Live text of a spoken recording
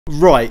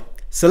Right.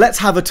 So let's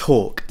have a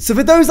talk. So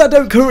for those that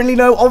don't currently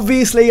know,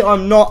 obviously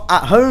I'm not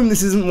at home.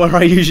 This isn't where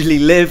I usually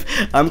live.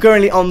 I'm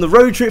currently on the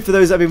road trip. For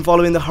those that have been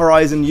following the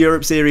Horizon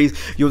Europe series,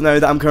 you'll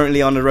know that I'm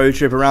currently on a road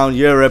trip around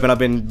Europe and I've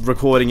been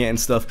recording it and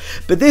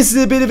stuff. But this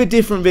is a bit of a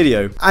different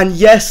video. And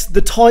yes,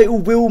 the title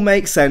will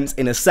make sense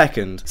in a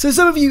second. So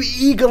some of you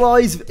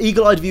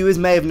eagle-eyed viewers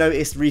may have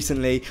noticed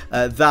recently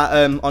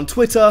that on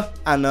Twitter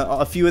and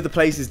a few other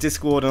places,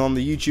 Discord and on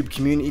the YouTube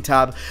community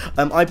tab,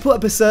 I put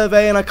up a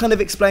survey and I kind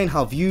of explained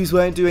how views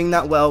weren't doing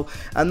that well,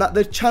 and that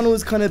the channel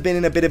has kind of been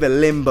in a bit of a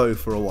limbo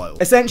for a while.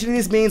 Essentially,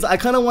 this means I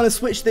kind of want to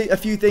switch a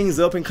few things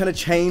up and kind of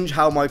change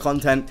how my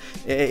content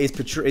is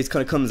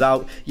kind of comes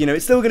out. You know,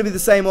 it's still going to be the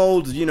same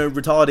old, you know,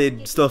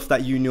 retarded stuff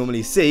that you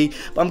normally see,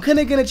 but I'm kind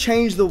of going to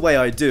change the way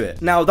I do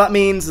it. Now, that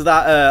means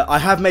that I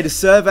have made a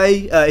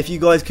survey. If you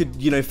guys could,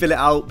 you know, fill it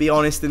out, be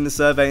honest in the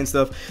survey and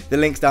stuff, the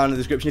link's down in the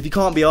description. If you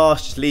can't be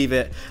asked, just leave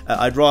it.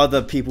 I'd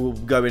rather people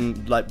go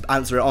and like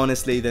answer it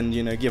honestly than,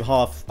 you know, give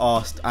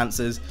half-arsed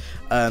answers.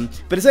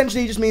 But essentially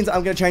it just means that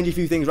I'm going to change a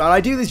few things around.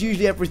 I do this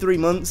usually every 3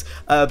 months,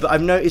 but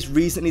I've noticed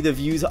recently the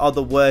views are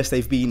the worst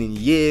they've been in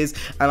years,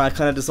 and I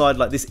kind of decided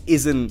like this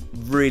isn't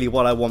really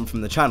what I want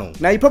from the channel.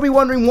 Now you're probably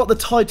wondering what the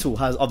title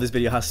of this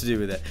video has to do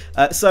with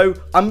it. So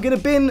I'm going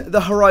to bin the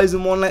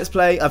Horizon 1 Let's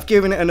Play. I've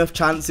given it enough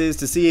chances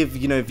to see if,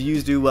 you know,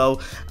 views do well,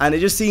 and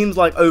it just seems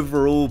like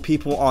overall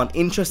people aren't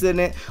interested in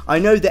it. I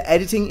know the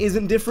editing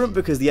isn't different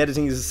because the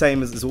editing is the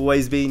same as it's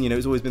always been, you know,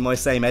 it's always been my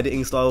same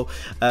editing style,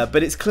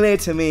 but it's clear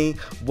to me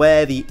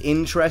where the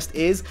interest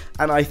is,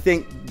 and I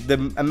think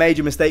a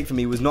major mistake for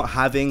me was not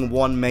having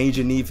one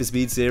major Need for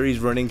Speed series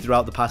running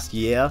throughout the past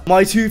year.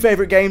 My two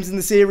favorite games in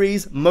the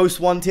series,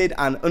 Most Wanted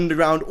and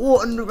Underground,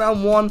 or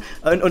Underground 1,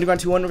 Underground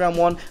 2, Underground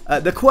 1.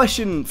 The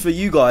question for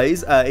you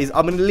guys is,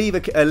 I'm going to leave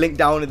a link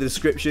down in the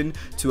description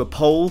to a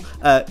poll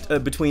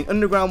between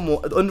Underground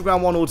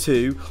 1 or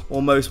 2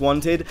 or Most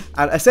Wanted,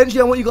 and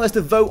essentially I want you guys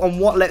to vote on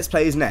what Let's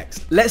Play is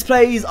next. Let's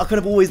Plays are kind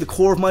of always the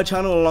core of my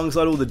channel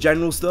alongside all the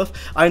general stuff.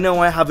 I know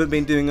I haven't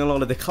been doing a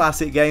lot of the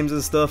classic games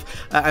and stuff,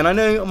 and I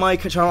know my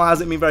channel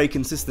hasn't been very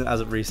consistent as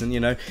of recent. You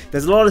know,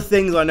 there's a lot of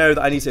things I know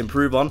that I need to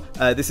improve on.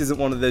 This isn't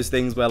one of those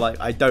things where like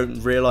I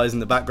don't realize in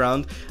the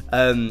background.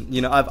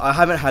 You know, I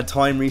haven't had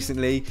time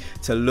recently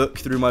to look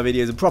through my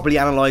videos and properly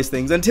analyze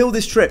things until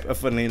this trip,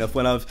 funnily enough,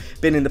 when I've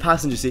been in the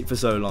passenger seat for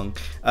so long,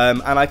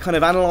 and I kind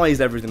of analyzed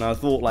everything. I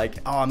thought like,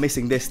 oh, I'm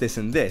missing this, this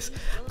and this,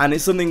 and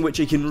it's something which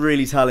you can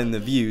really tell in the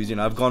views. You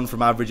know, I've gone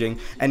from averaging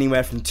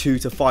anywhere from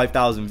 2,000 to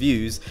 5,000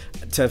 views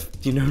to,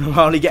 you know,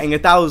 hardly getting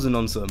 1,000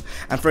 on some,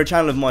 and for a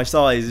channel of my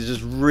size is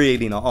just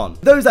really not on.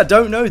 Those that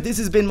don't know, this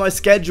has been my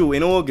schedule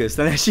in August,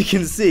 and as you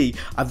can see,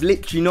 I've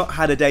literally not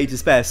had a day to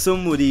spare.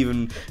 Some would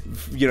even,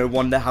 you know,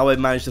 wonder how I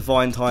managed to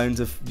find time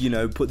to, you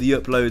know, put the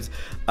uploads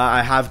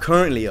I have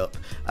currently up,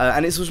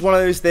 and it's just one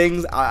of those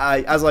things.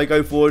 As I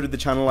go forward with the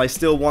channel, I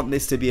still want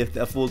this to be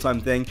a full-time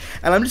thing,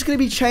 and I'm just going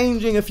to be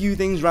changing a few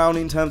things around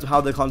in terms of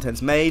how the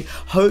content's made,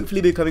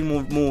 hopefully becoming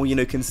more you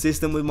know,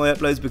 consistent with my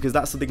uploads, because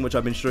that's something which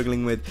I've been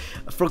struggling with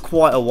for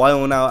quite a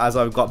while now as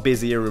I've got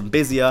busier and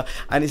busier,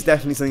 and it's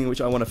definitely something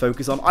which I want to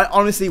focus on. I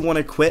honestly want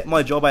to quit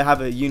my job I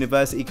have at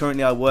university.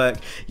 Currently I work,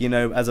 you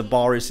know, as a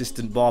bar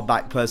assistant, bar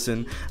back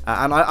person,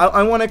 and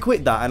I want to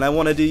quit that, and I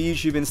want to do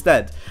YouTube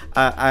instead,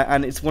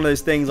 and it's one of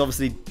those things,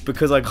 obviously,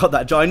 because I got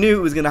that job, I knew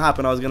it was going to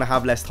happen. I was going to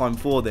have less time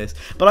for this,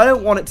 but I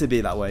don't want it to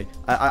be that way.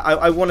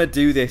 I want to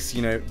do this,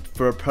 you know,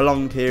 for a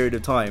prolonged period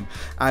of time,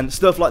 and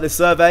stuff like this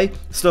survey,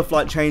 stuff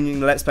like changing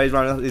the Let's Plays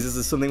around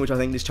is something which I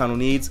think this channel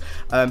needs.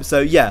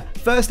 So yeah,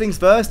 first things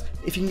first,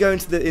 if you can go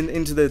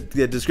into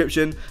the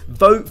description,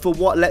 vote for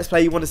what Let's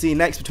Play you want to see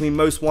next between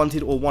Most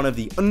Wanted or one of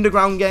the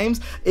Underground games.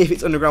 If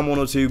it's Underground 1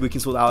 or 2, we can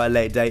sort that out at a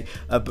later date,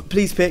 but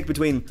please pick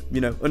between,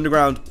 you know,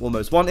 Underground or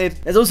Most Wanted.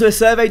 There's also a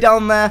survey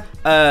down there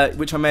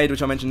which I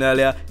mentioned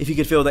earlier. If you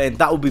could fill that in,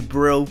 that would be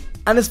brilliant.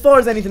 And as far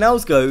as anything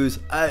else goes,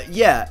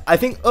 yeah, I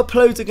think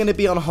uploads are going to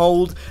be on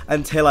hold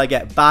until I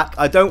get back.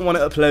 I don't want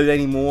to upload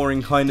anymore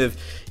and kind of,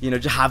 you know,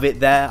 just have it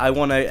there. I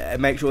want to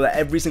make sure that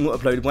every single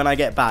upload when I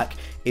get back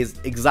is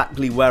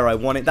exactly where I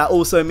want it. That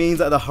also means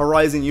that the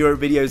Horizon Europe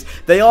videos,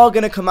 they are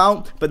going to come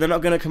out, but they're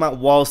not going to come out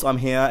whilst I'm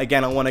here.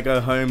 Again, I want to go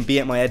home, be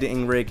at my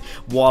editing rig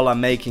while I'm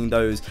making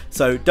those.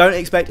 So don't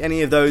expect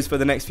any of those for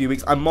the next few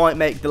weeks. I might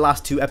make the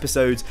last 2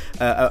 episodes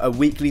a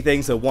weekly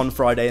thing, so one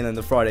Friday and then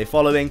the Friday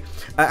following.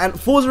 And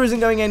Forza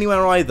isn't going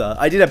anywhere either.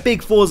 I did a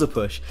big Forza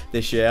push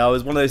this year. I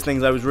was one of those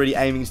things I was really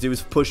aiming to do,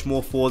 was push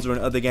more Forza and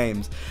other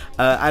games.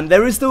 And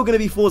there is still going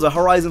to be Forza.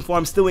 Horizon 4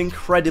 I'm still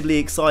incredibly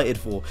excited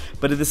for,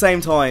 but at the same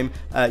time,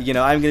 you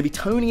know, I'm going to be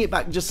toning it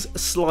back just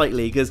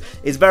slightly because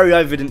it's very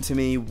evident to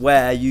me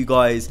where you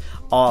guys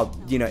are,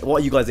 you know,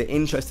 what you guys are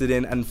interested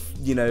in, and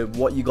you know,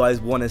 what you guys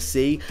want to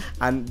see.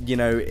 And you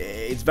know,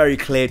 it's very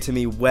clear to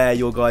me where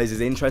your guys'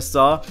 interests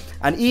are.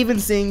 And even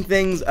seeing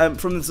things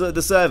from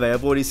the survey,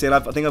 I've already seen, I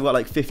think I've got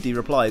like 50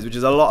 replies, which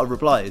is a lot of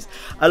replies.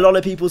 A lot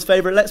of people's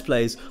favorite Let's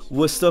Plays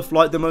were stuff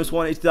like the Most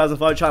Wanted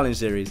 2005 Challenge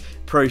series,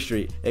 Pro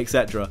Street,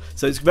 etc.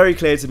 So it's very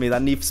clear to me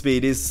that Need for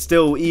Speed is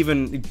still,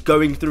 even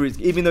though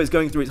it's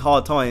going through its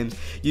hard times,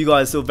 you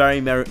guys are still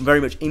very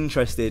much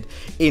interested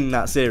in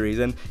that series.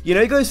 And you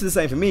know, it goes for the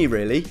same for me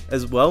really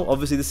as well.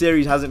 Obviously the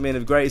series hasn't been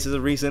of greatest as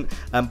of recent,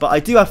 but I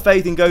do have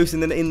faith in Ghost in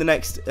the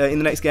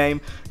next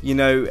game. You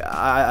know,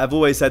 I've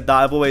always said that.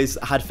 I've always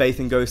had faith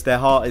in Ghost. Their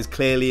heart is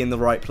clearly in the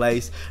right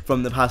place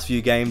from the past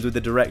few games with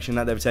the direction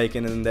that they've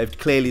taken, and they've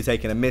clearly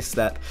taken a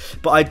misstep.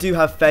 But I do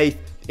have faith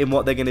in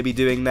what they're going to be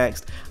doing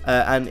next,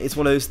 and it's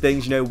one of those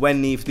things, you know,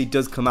 when Need for Speed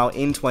does come out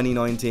in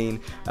 2019,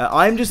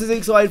 I'm just as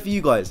excited for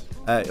you guys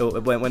when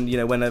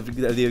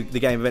the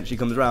game eventually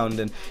comes around.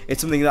 And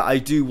it's something that I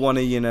do want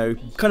to, you know,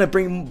 kind of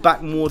bring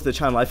back more to the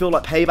channel. I feel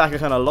like Payback, I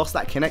kind of lost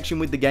that connection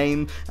with the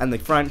game and the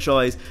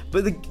franchise,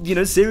 but the, you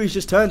know, series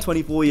just turned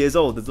 24 years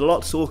old. There's a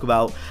lot to talk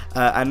about,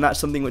 and that's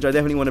something which I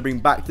definitely want to bring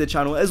back to the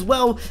channel, as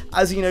well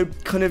as, you know,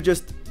 kind of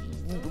just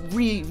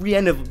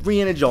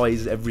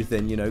re-energize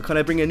everything, you know, kind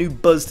of bring a new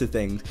buzz to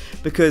things,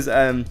 because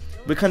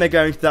we're kind of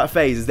going through that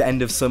phase. It's the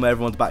end of summer,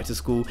 everyone's back to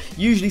school.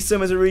 Usually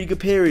summer's a really good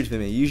period for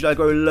me. Usually I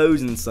grow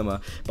loads in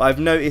summer, but I've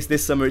noticed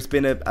this summer it's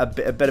been a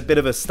bit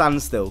of a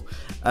standstill,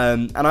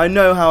 and I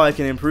know how I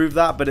can improve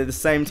that, but at the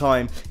same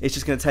time it's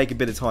just going to take a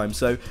bit of time.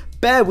 So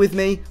bear with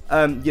me.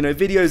 You know,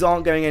 videos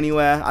aren't going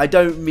anywhere. I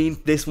don't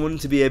mean this one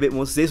to be a bit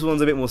more, this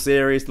one's a bit more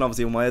serious than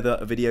obviously all my other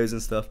videos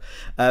and stuff,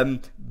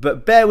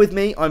 but bear with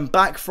me. I'm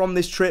back from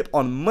this trip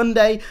on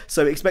Monday,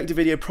 so expect a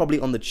video probably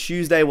on the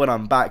Tuesday when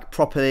I'm back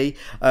properly.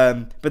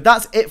 But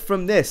that's it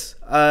from this.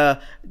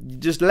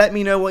 Just let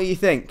me know what you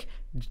think.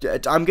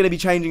 I'm going to be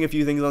changing a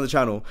few things on the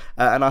channel,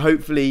 and I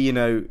hopefully, you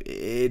know,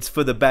 it's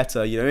for the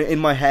better. You know, in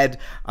my head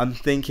I'm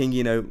thinking,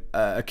 you know,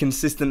 a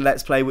consistent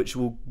Let's Play which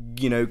will,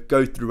 you know,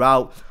 go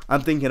throughout. I'm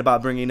thinking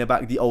about bringing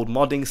back the old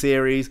modding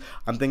series.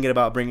 I'm thinking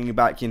about bringing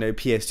back, you know,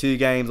 PS2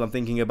 games. I'm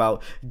thinking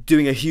about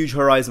doing a huge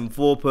Horizon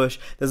 4 push.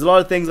 There's a lot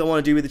of things I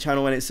want to do with the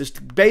channel, and it's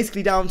just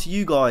basically down to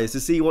you guys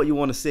to see what you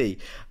want to see.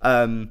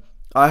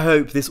 I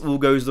hope this all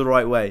goes the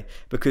right way,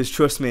 because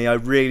trust me, I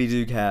really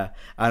do care,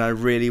 and I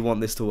really want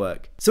this to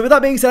work. So with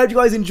that being said, I hope you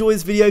guys enjoyed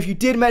this video. If you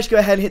did, make sure to go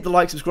ahead and hit the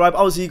like, subscribe.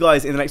 I'll see you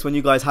guys in the next one.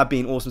 You guys have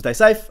been awesome. Stay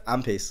safe,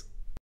 and peace.